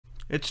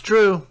It's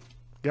true.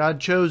 God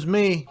chose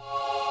me.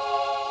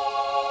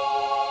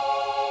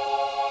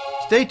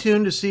 Stay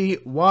tuned to see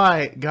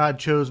why God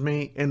chose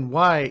me and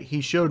why He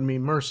showed me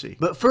mercy.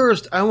 But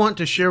first, I want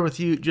to share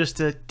with you just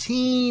a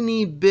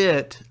teeny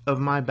bit of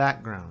my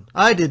background.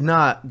 I did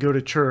not go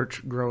to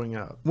church growing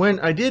up. When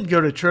I did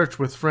go to church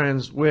with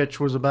friends,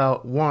 which was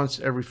about once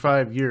every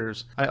 5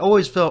 years, I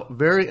always felt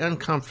very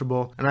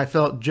uncomfortable and I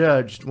felt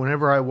judged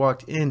whenever I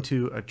walked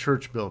into a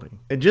church building.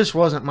 It just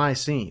wasn't my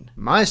scene.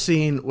 My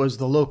scene was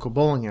the local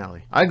bowling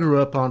alley. I grew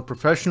up on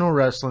professional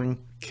wrestling,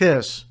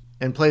 Kiss,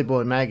 and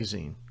Playboy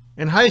magazine.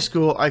 In high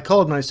school, I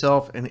called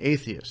myself an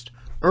atheist.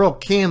 Earl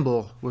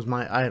Campbell was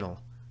my idol.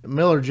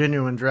 Miller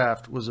Genuine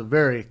Draft was a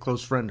very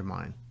close friend of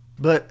mine.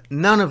 But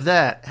none of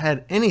that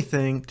had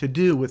anything to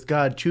do with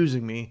God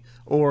choosing me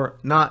or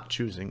not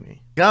choosing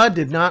me. God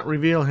did not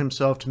reveal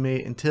Himself to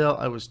me until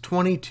I was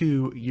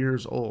 22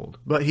 years old.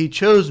 But He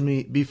chose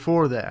me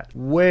before that,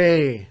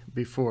 way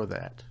before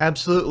that.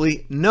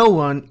 Absolutely no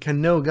one can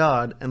know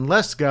God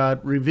unless God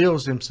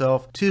reveals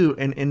Himself to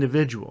an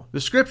individual.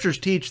 The scriptures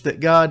teach that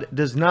God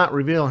does not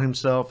reveal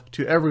Himself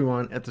to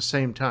everyone at the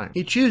same time.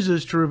 He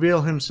chooses to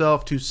reveal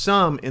Himself to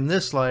some in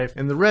this life,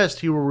 and the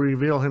rest He will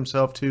reveal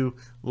Himself to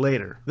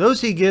later.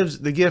 Those He gives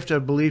the gift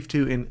of belief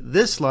to in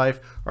this life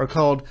are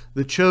called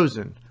the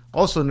chosen,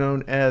 also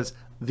known as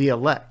the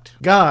elect.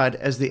 God,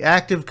 as the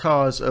active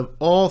cause of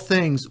all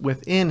things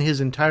within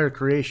His entire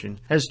creation,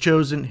 has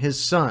chosen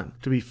His Son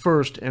to be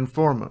first and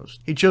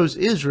foremost. He chose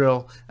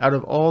Israel out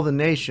of all the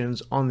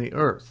nations on the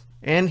earth,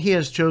 and He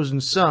has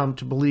chosen some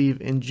to believe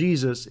in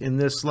Jesus in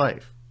this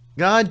life.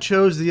 God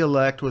chose the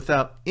elect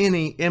without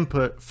any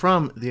input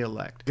from the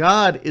elect.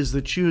 God is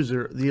the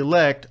chooser, the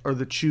elect are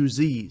the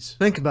choosees.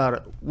 Think about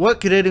it. What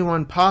could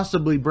anyone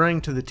possibly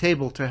bring to the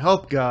table to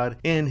help God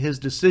in His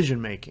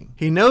decision making?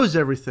 He knows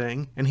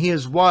everything, and He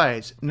is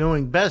wise,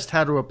 knowing best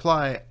how to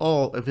apply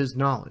all of His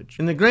knowledge.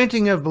 In the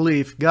granting of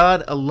belief,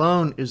 God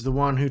alone is the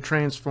one who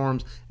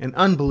transforms an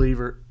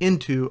unbeliever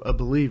into a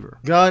believer.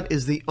 God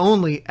is the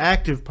only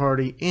active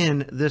party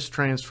in this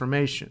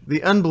transformation.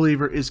 The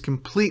unbeliever is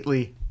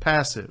completely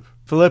passive.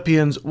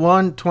 Philippians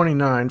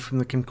 1:29 from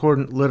the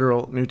Concordant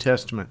Literal New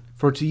Testament.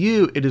 For to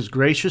you it is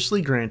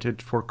graciously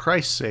granted for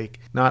Christ's sake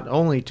not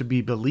only to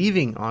be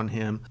believing on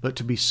Him, but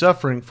to be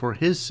suffering for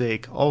His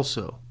sake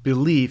also.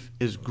 Belief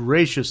is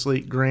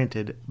graciously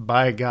granted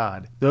by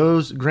God.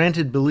 Those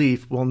granted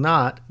belief will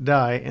not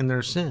die in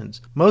their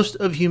sins. Most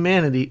of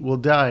humanity will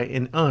die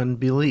in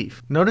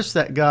unbelief. Notice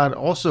that God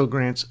also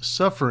grants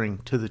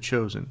suffering to the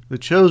chosen. The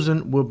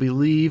chosen will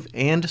believe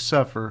and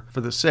suffer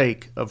for the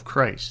sake of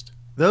Christ.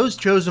 Those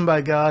chosen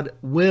by God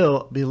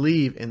will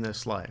believe in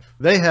this life.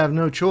 They have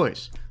no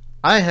choice.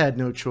 I had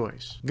no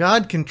choice.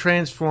 God can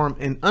transform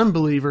an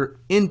unbeliever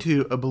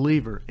into a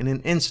believer in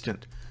an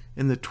instant,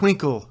 in the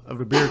twinkle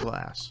of a beer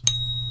glass.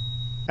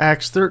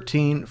 Acts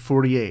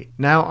 13:48.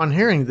 Now on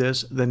hearing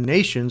this, the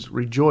nations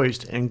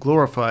rejoiced and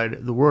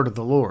glorified the word of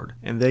the Lord,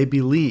 and they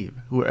believe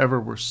whoever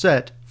were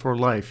set for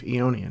life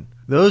Aeonian.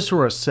 Those who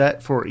are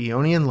set for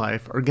Aeonian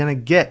life are going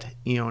to get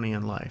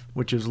Aeonian life,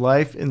 which is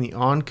life in the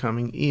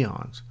oncoming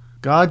eons.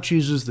 God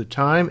chooses the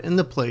time and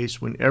the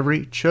place when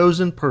every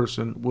chosen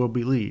person will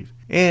believe,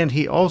 and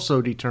He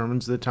also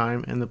determines the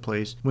time and the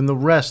place when the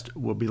rest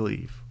will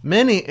believe.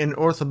 Many in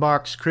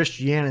Orthodox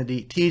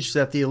Christianity teach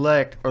that the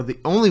elect are the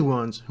only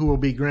ones who will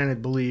be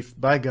granted belief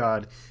by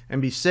God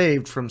and be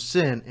saved from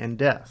sin and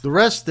death. The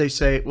rest, they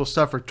say, will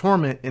suffer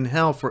torment in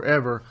hell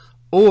forever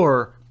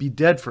or be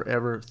dead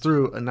forever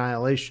through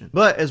annihilation.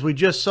 But as we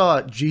just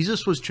saw,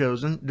 Jesus was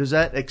chosen. Does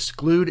that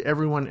exclude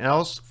everyone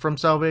else from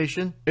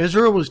salvation?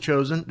 Israel was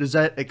chosen. Does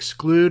that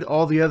exclude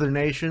all the other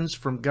nations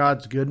from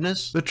God's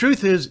goodness? The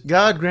truth is,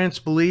 God grants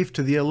belief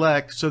to the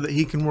elect so that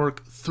He can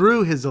work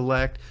through His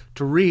elect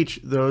to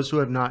reach those who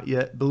have not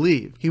yet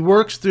believed. He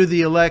works through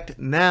the elect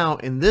now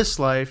in this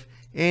life,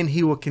 and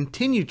He will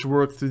continue to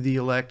work through the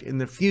elect in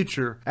the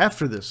future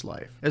after this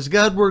life. As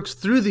God works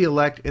through the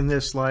elect in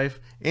this life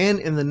and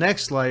in the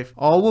next life,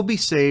 all will be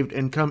saved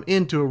and come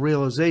into a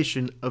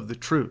realization of the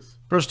truth.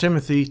 1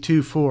 Timothy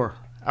 2:4.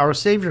 Our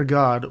Savior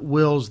God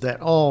wills that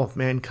all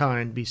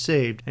mankind be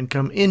saved and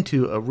come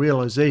into a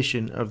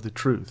realization of the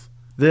truth.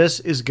 This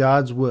is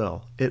God's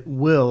will. It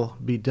will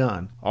be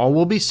done. All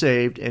will be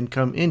saved and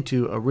come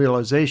into a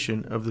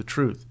realization of the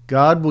truth.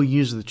 God will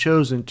use the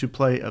chosen to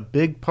play a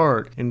big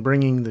part in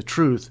bringing the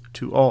truth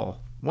to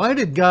all. Why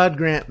did God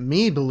grant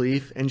me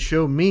belief and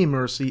show me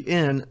mercy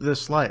in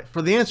this life?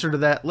 For the answer to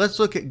that, let's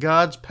look at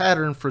God's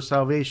pattern for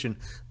salvation,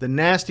 the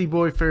nasty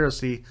boy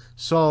Pharisee,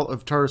 Saul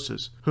of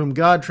Tarsus, whom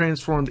God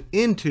transformed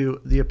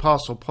into the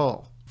Apostle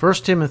Paul.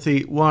 1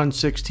 Timothy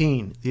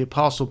 1:16, the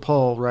Apostle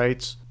Paul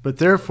writes, But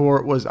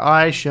therefore was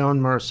I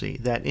shown mercy,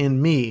 that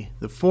in me,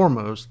 the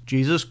foremost,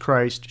 Jesus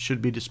Christ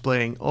should be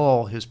displaying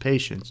all His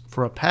patience,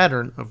 for a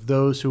pattern of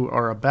those who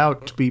are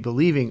about to be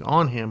believing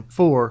on Him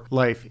for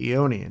life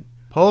Aeonian.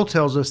 Paul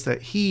tells us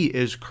that he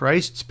is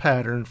Christ's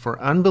pattern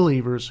for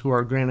unbelievers who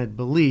are granted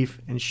belief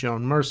and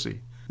shown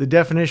mercy. The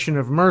definition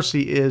of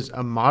mercy is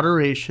a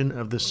moderation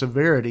of the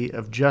severity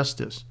of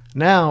justice,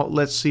 Now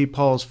let's see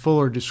Paul's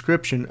fuller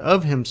description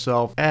of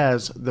himself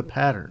as the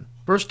pattern.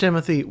 1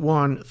 Timothy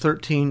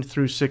 1:13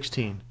 through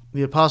 16.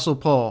 The Apostle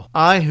Paul,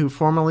 I who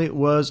formerly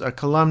was a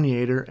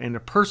calumniator and a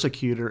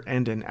persecutor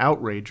and an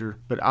outrager,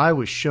 but I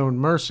was shown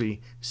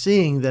mercy,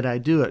 seeing that I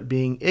do it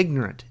being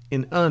ignorant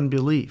in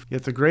unbelief.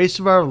 Yet the grace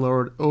of our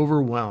Lord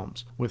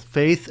overwhelms with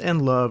faith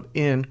and love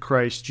in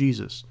Christ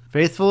Jesus.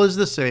 Faithful is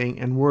the saying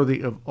and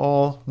worthy of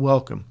all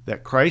welcome,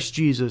 that Christ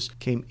Jesus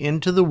came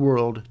into the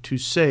world to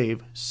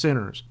save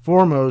sinners,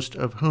 foremost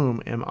of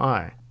whom am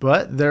I.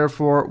 But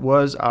therefore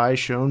was I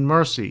shown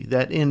mercy,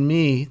 that in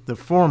me, the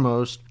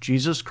foremost,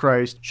 Jesus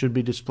Christ, should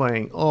be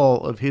displaying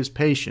all of his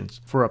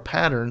patience, for a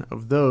pattern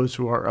of those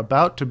who are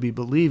about to be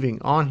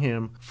believing on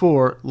him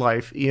for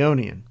life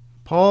aeonian.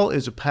 Paul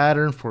is a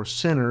pattern for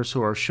sinners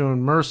who are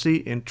shown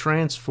mercy and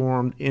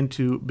transformed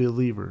into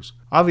believers.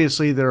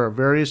 Obviously, there are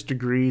various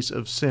degrees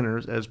of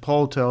sinners, as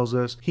Paul tells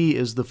us he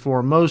is the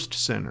foremost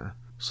sinner.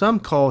 Some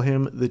call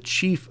him the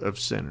chief of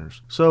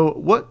sinners. So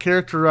what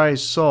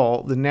characterized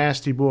Saul, the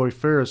nasty boy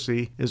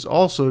Pharisee, is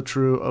also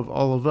true of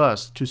all of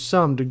us to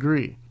some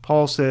degree.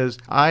 Paul says,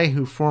 I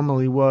who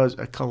formerly was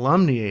a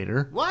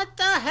calumniator. What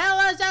the hell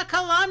is a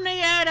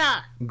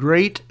calumniator?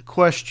 Great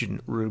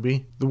question,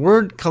 Ruby. The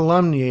word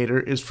calumniator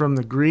is from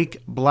the Greek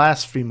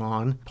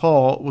blasphemon.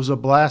 Paul was a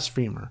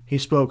blasphemer. He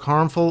spoke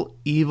harmful,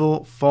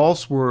 evil,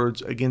 false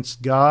words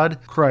against God,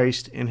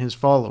 Christ, and his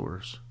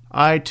followers.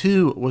 I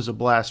too was a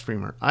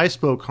blasphemer. I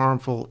spoke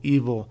harmful,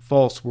 evil,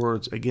 false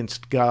words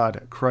against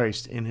God,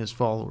 Christ, and his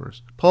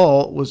followers.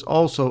 Paul was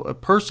also a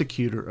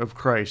persecutor of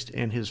Christ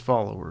and his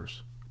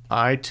followers.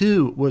 I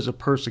too was a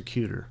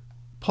persecutor.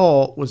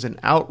 Paul was an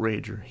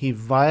outrager. He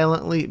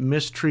violently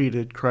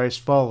mistreated Christ's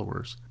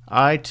followers.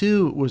 I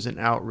too was an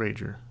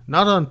outrager.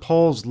 Not on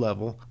Paul's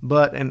level,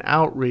 but an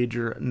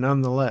outrager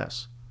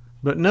nonetheless.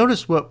 But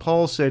notice what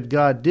Paul said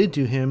God did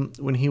to him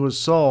when he was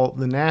Saul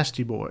the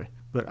nasty boy.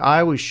 But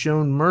I was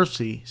shown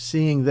mercy,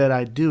 seeing that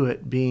I do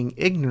it, being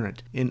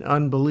ignorant in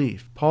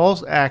unbelief.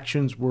 Paul's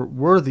actions were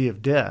worthy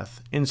of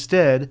death.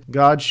 Instead,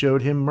 God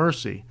showed him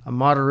mercy, a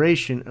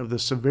moderation of the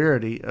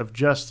severity of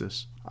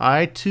justice.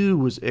 I too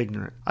was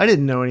ignorant. I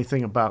didn't know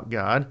anything about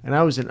God, and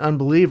I was an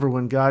unbeliever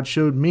when God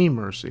showed me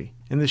mercy.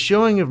 In the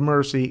showing of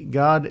mercy,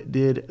 God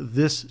did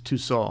this to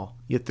Saul.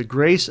 Yet the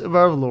grace of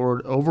our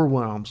Lord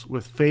overwhelms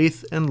with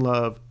faith and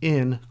love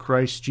in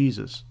Christ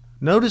Jesus.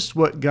 Notice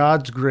what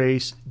God's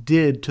grace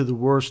did to the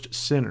worst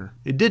sinner.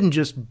 It didn't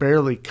just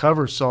barely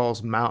cover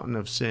Saul's mountain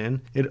of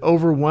sin, it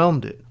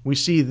overwhelmed it. We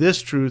see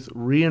this truth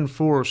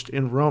reinforced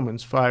in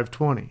Romans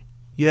 5:20.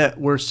 Yet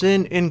where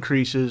sin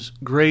increases,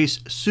 grace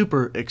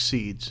super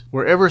exceeds.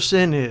 Wherever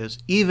sin is,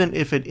 even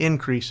if it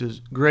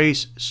increases,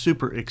 grace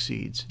super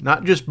exceeds.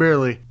 Not just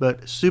barely,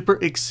 but super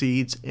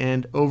exceeds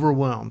and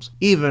overwhelms,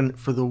 even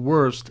for the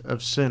worst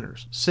of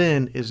sinners.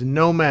 Sin is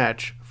no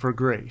match for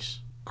grace.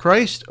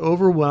 Christ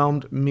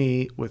overwhelmed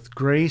me with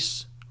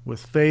grace,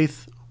 with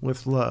faith,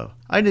 with love.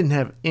 I didn't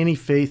have any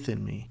faith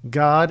in me.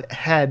 God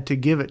had to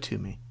give it to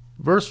me.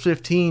 Verse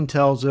 15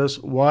 tells us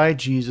why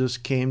Jesus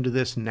came to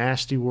this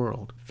nasty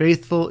world.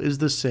 Faithful is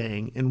the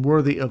saying, and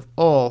worthy of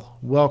all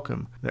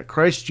welcome, that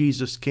Christ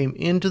Jesus came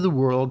into the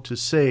world to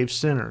save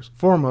sinners,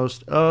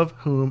 foremost of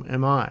whom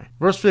am I.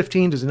 Verse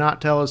 15 does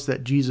not tell us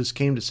that Jesus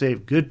came to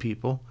save good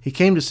people. He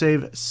came to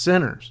save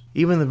sinners,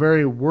 even the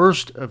very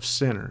worst of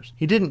sinners.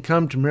 He didn't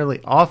come to merely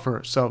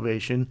offer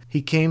salvation.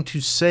 He came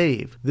to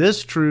save.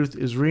 This truth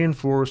is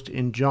reinforced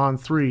in John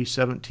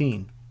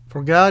 3:17.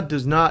 For God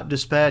does not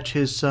dispatch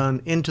his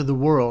Son into the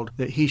world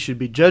that he should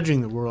be judging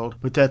the world,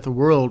 but that the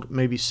world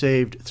may be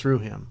saved through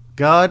him.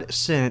 God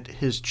sent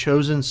his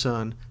chosen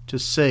Son to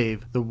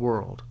save the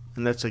world.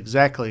 And that's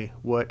exactly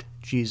what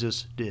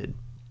Jesus did.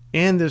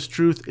 And this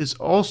truth is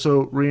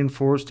also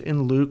reinforced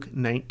in Luke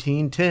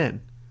 19:10.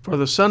 For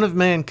the Son of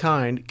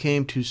Mankind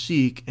came to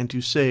seek and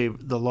to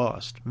save the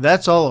lost.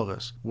 That's all of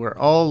us. We're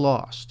all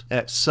lost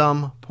at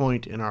some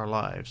point in our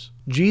lives.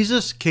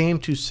 Jesus came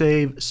to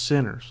save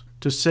sinners,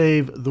 to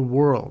save the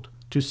world,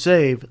 to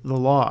save the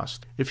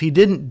lost. If he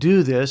didn't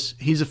do this,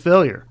 he's a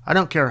failure. I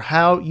don't care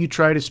how you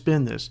try to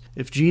spin this.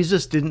 If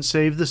Jesus didn't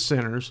save the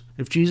sinners,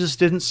 if Jesus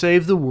didn't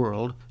save the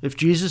world, if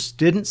Jesus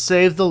didn't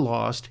save the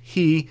lost,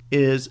 he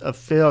is a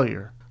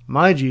failure.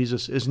 My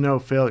Jesus is no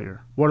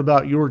failure. What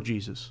about your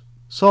Jesus?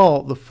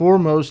 Saul, the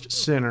foremost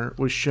sinner,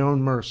 was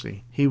shown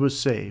mercy. He was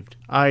saved.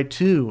 I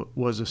too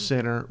was a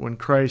sinner when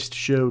Christ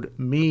showed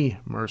me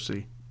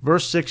mercy.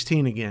 Verse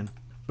 16 again.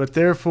 But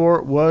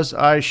therefore was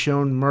I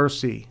shown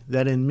mercy,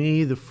 that in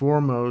me the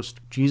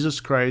foremost, Jesus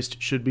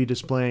Christ, should be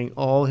displaying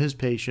all his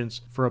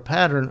patience for a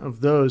pattern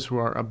of those who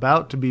are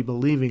about to be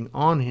believing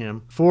on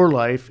him for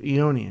life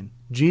aeonian.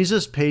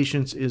 Jesus'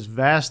 patience is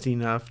vast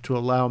enough to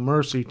allow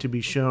mercy to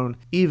be shown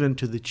even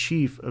to the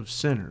chief of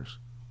sinners.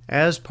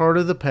 As part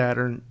of the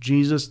pattern,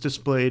 Jesus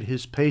displayed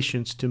his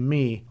patience to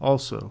me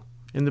also.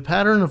 In the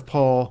pattern of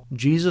Paul,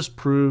 Jesus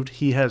proved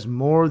he has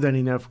more than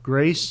enough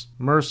grace,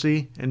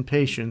 mercy, and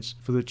patience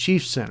for the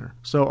chief sinner.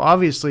 So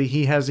obviously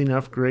he has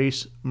enough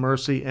grace,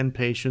 mercy, and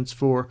patience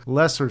for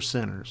lesser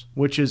sinners,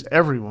 which is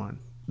everyone.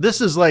 This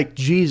is like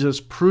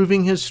Jesus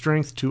proving his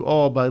strength to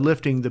all by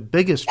lifting the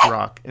biggest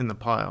rock in the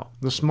pile.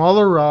 The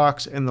smaller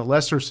rocks and the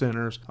lesser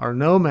sinners are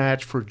no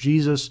match for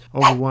Jesus'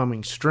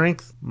 overwhelming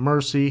strength,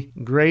 mercy,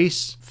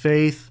 grace,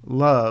 faith,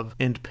 love,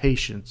 and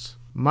patience.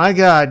 My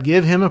God,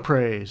 give him a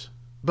praise.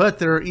 But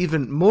there are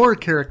even more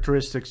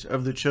characteristics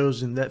of the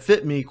chosen that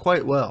fit me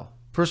quite well.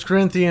 1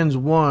 Corinthians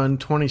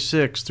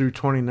 1:26 through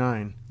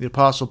 29. The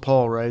Apostle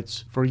Paul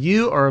writes, "For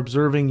you are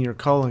observing your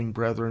calling,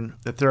 brethren,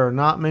 that there are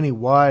not many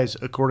wise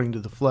according to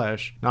the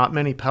flesh, not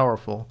many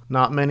powerful,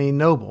 not many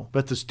noble,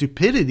 but the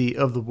stupidity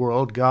of the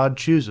world God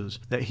chooses,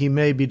 that he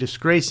may be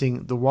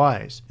disgracing the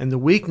wise, and the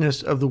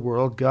weakness of the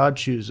world God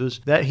chooses,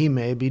 that he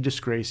may be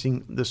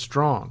disgracing the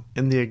strong.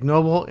 And the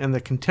ignoble and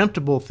the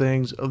contemptible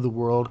things of the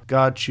world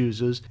God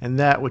chooses, and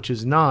that which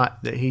is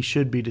not, that he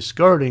should be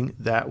discarding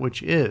that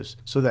which is,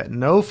 so that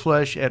no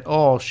flesh at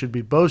all should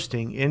be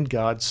boasting in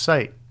God's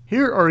sight."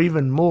 Here are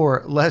even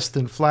more less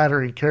than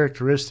flattering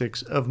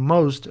characteristics of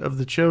most of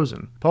the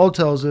chosen. Paul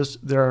tells us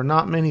there are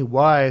not many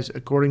wise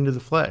according to the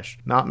flesh,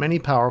 not many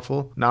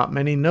powerful, not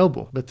many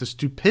noble, but the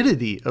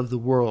stupidity of the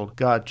world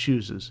God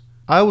chooses.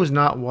 I was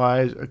not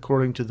wise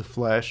according to the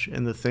flesh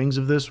and the things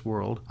of this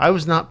world. I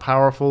was not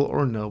powerful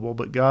or noble,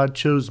 but God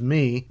chose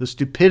me, the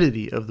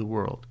stupidity of the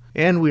world.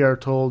 And we are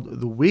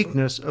told the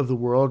weakness of the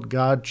world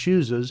God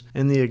chooses,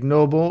 and the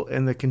ignoble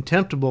and the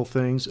contemptible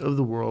things of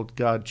the world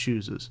God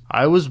chooses.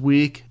 I was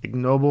weak,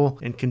 ignoble,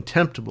 and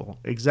contemptible,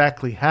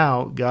 exactly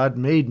how God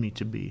made me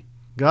to be.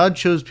 God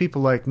chose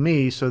people like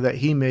me so that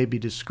he may be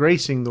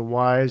disgracing the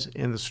wise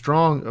and the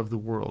strong of the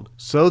world,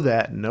 so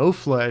that no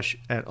flesh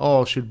at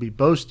all should be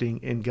boasting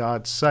in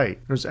God's sight.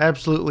 There's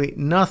absolutely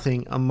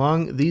nothing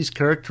among these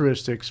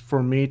characteristics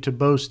for me to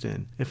boast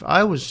in. If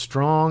I was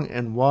strong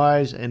and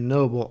wise and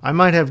noble, I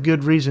might have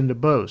good reason to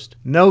boast.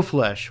 No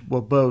flesh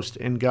will boast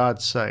in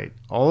God's sight.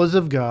 All is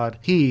of God.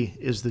 He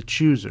is the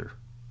chooser.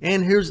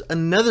 And here's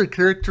another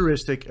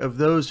characteristic of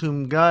those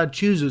whom God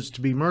chooses to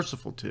be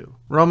merciful to.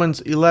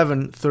 Romans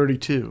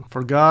 11:32.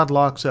 For God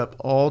locks up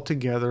all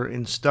together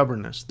in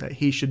stubbornness, that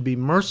he should be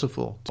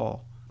merciful to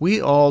all. We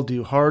all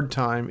do hard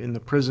time in the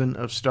prison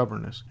of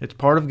stubbornness. It's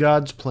part of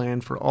God's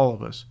plan for all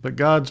of us. But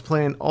God's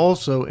plan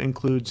also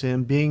includes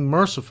him being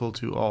merciful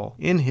to all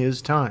in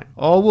his time.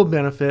 All will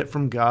benefit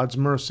from God's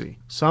mercy.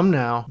 Some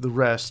now, the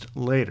rest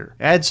later.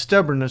 Add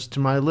stubbornness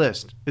to my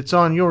list. It's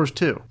on yours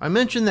too. I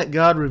mentioned that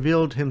God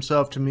revealed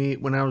himself to me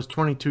when I was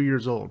 22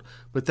 years old,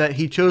 but that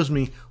he chose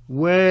me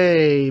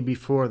way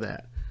before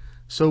that.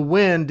 So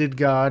when did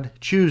God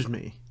choose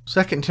me?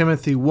 2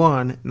 Timothy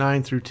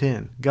 1:9 through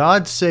 10.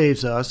 God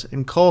saves us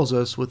and calls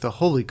us with a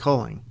holy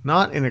calling,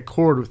 not in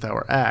accord with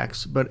our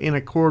acts, but in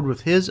accord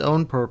with his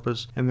own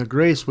purpose and the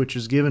grace which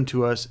is given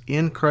to us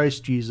in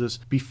Christ Jesus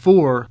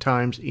before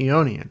times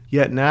aeonian,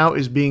 yet now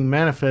is being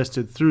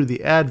manifested through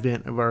the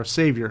advent of our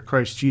Savior,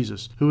 Christ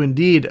Jesus, who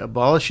indeed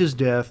abolishes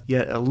death,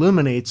 yet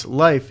illuminates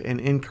life and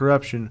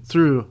incorruption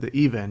through the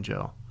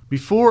evangel.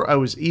 Before I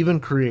was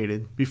even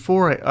created,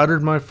 before I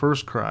uttered my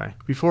first cry,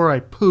 before I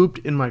pooped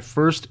in my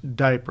first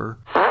diaper,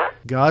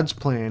 God's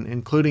plan,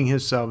 including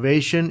his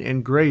salvation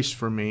and grace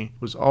for me,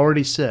 was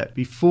already set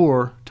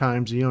before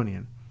times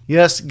aeonian.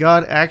 Yes,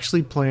 God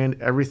actually planned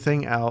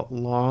everything out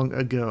long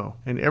ago,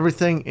 and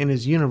everything in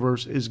his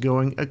universe is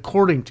going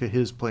according to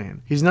his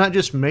plan. He's not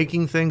just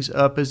making things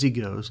up as he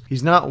goes.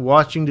 He's not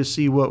watching to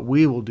see what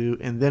we will do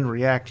and then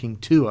reacting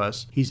to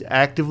us. He's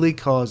actively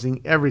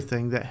causing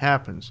everything that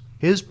happens.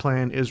 His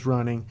plan is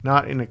running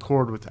not in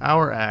accord with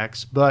our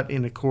acts, but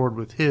in accord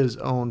with his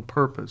own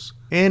purpose.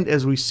 And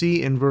as we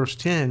see in verse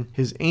 10,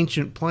 his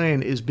ancient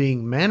plan is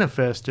being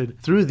manifested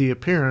through the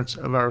appearance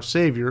of our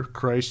Savior,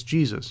 Christ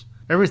Jesus.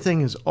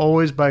 Everything is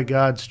always by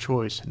God's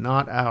choice,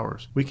 not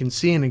ours. We can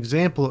see an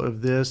example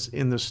of this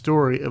in the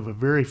story of a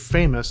very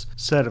famous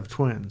set of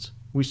twins.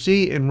 We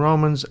see in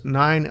Romans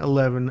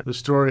 9:11 the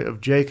story of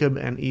Jacob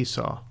and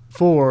Esau.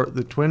 For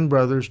the twin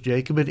brothers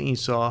Jacob and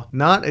Esau,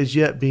 not as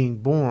yet being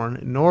born,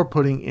 nor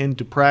putting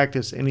into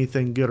practice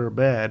anything good or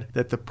bad,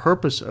 that the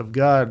purpose of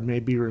God may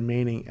be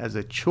remaining as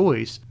a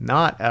choice,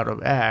 not out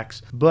of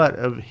acts, but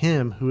of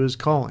him who is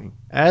calling.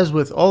 As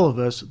with all of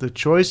us, the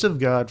choice of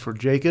God for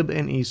Jacob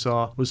and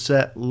Esau was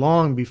set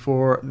long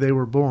before they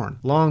were born,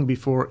 long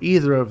before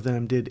either of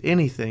them did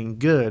anything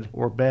good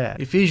or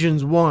bad.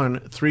 Ephesians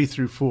 1:3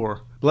 through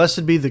 4.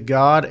 Blessed be the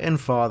God and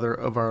Father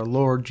of our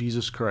Lord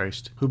Jesus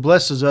Christ, who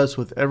blesses us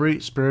with every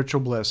spiritual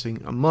blessing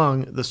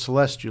among the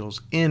celestials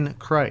in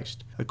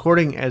Christ,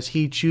 according as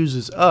he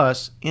chooses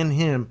us in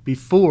him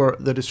before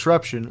the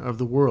disruption of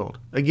the world.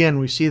 Again,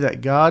 we see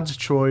that God's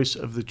choice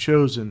of the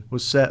chosen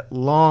was set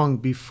long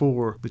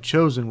before the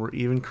chosen were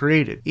even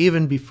created,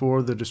 even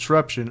before the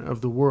disruption of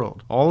the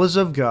world. All is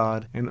of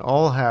God, and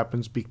all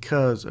happens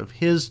because of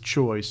his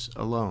choice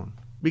alone.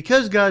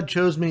 Because God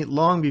chose me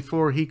long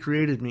before he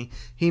created me,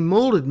 he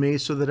molded me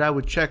so that I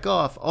would check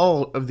off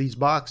all of these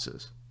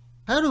boxes.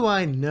 How do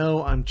I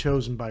know I'm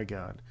chosen by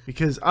God?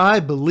 Because I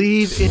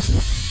believe in...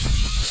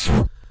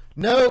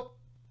 Nope.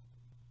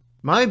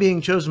 My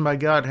being chosen by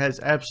God has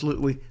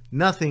absolutely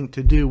nothing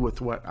to do with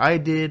what I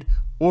did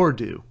or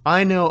do.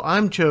 I know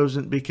I'm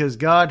chosen because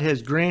God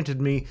has granted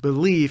me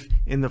belief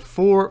in the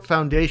 4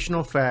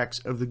 foundational facts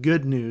of the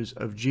good news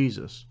of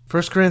Jesus.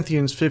 1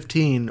 Corinthians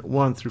 15,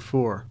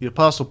 1-4. The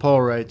Apostle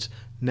Paul writes,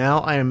 "Now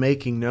I am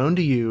making known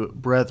to you,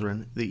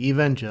 brethren, the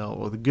evangel,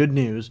 or the good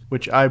news,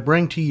 which I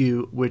bring to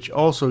you, which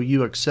also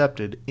you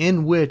accepted,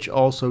 in which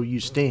also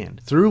you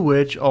stand, through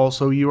which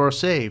also you are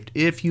saved,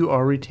 if you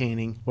are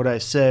retaining what I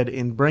said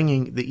in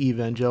bringing the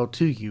evangel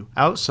to you,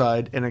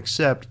 outside and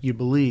except you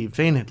believe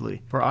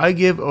faintly. For I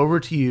give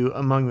over to you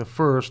among the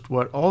first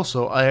what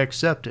also I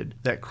accepted,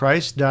 that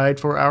Christ died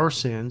for our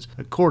sins,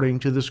 according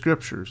to the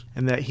Scriptures,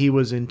 and that he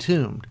was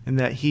entombed, and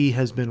that he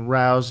has been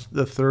roused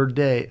the 3rd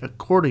day,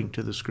 according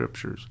to the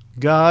Scriptures.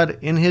 God,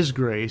 in his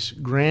grace,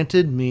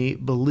 granted me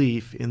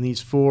belief in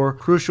these 4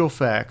 crucial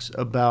facts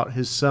about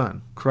his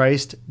Son.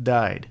 Christ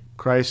died.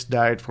 Christ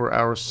died for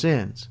our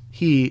sins.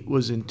 He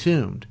was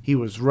entombed. He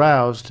was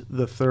roused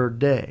the 3rd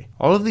day.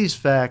 All of these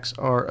facts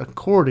are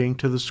according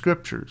to the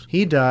Scriptures.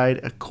 He died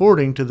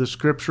according to the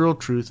scriptural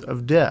truth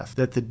of death,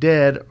 that the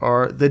dead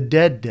are the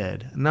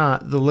dead,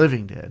 not the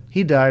living dead.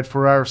 He died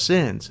for our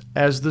sins,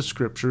 as the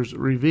Scriptures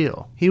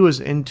reveal. He was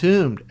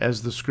entombed,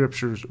 as the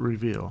Scriptures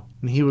reveal.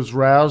 And he was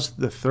roused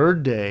the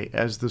 3rd day,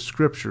 as the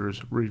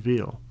Scriptures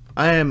reveal.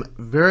 I am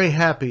very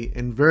happy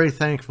and very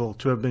thankful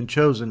to have been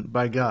chosen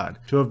by God,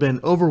 to have been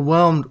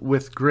overwhelmed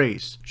with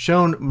grace,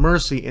 shown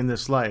mercy in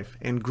this life,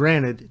 and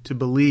granted to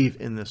believe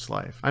in this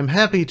life. I'm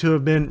happy to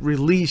have been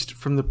released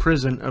from the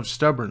prison of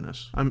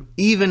stubbornness. I'm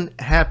even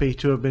happy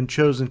to have been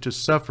chosen to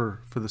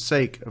suffer for the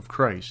sake of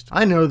Christ.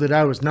 I know that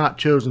I was not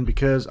chosen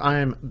because I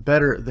am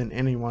better than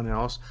anyone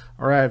else,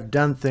 or I have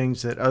done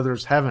things that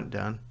others haven't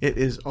done. It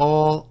is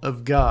all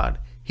of God.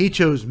 He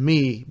chose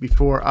me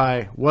before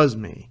I was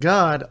me.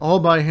 God, all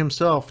by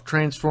himself,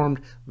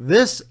 transformed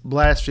this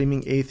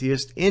blaspheming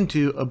atheist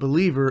into a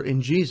believer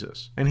in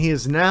Jesus. And he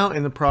is now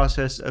in the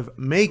process of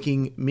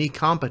making me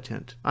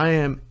competent. I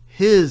am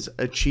his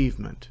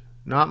achievement,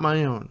 not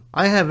my own.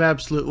 I have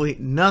absolutely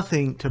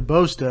nothing to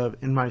boast of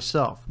in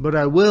myself, but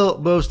I will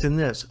boast in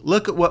this.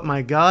 Look at what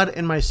my God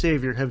and my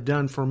Savior have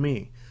done for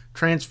me,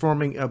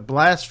 transforming a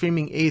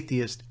blaspheming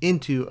atheist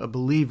into a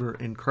believer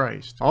in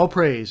Christ. All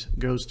praise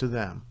goes to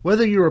them.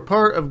 Whether you are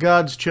part of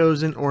God's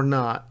chosen or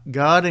not,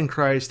 God and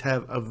Christ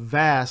have a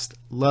vast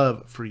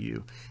love for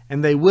you,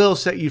 and they will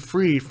set you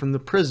free from the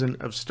prison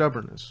of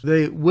stubbornness.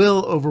 They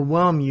will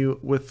overwhelm you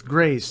with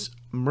grace,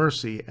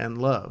 mercy, and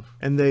love,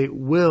 and they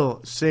will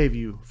save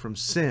you from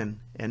sin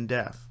and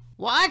death.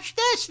 Watch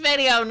this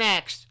video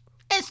next.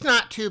 It's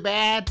not too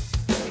bad.